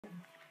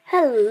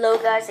Hello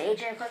guys,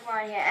 AJ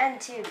Pokemon here, and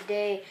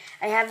today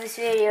I have this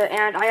video,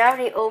 and I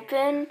already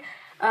opened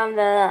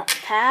the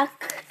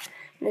pack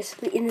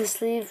in the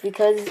sleeve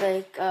because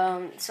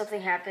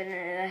something happened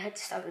and I had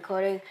to stop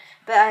recording,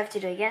 but I have to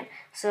do it again.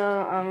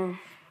 So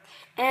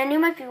and you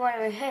might be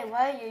wondering, hey,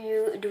 why are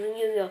you doing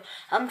Yu-Gi-Oh?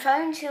 I'm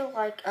trying to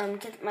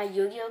get my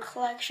Yu-Gi-Oh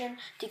collection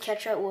to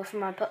catch up with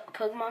my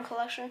Pokemon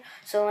collection.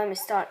 So let me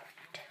start,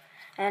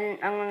 and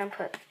I'm gonna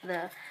put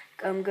the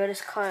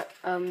goddess card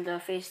the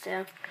face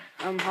down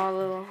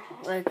hollow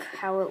like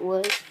how it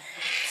was.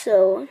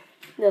 So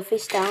the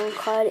face down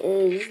card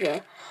is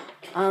the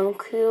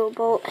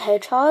Bolt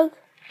Hedgehog,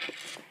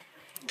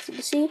 as you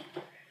can see,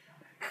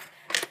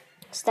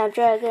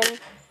 Snapdragon,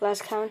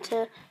 Last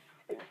Counter,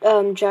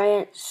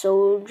 Giant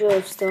Soldier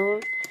of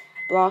Stone,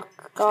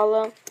 Block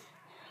Golem,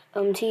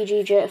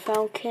 TG Jet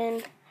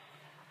Falcon,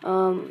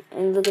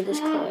 and look at this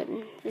card.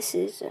 This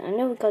is, I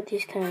never got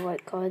these kind of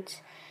white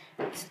cards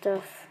and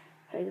stuff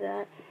like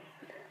that.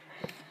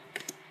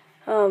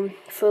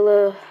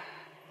 Full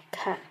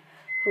cat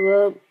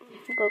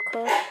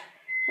Roboco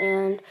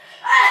and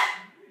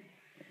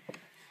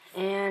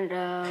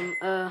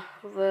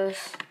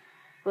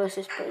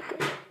versus breaker.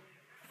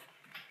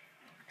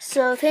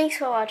 So thanks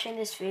for watching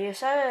this video.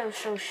 Sorry it was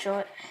so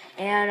short,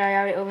 and I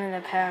already opened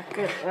the pack.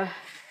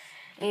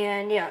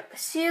 And yeah,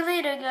 see you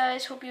later,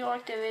 guys. Hope you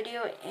liked the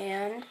video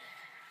and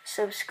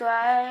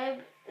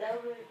subscribe.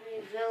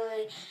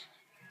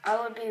 I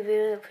would be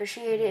really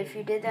appreciated if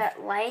you did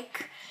that.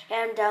 Like,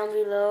 and down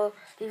below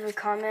leave a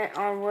comment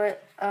on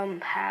what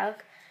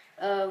pack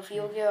of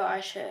Yu-Gi-Oh I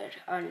should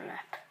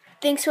unwrap.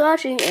 Thanks for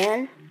watching,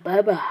 and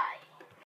bye bye.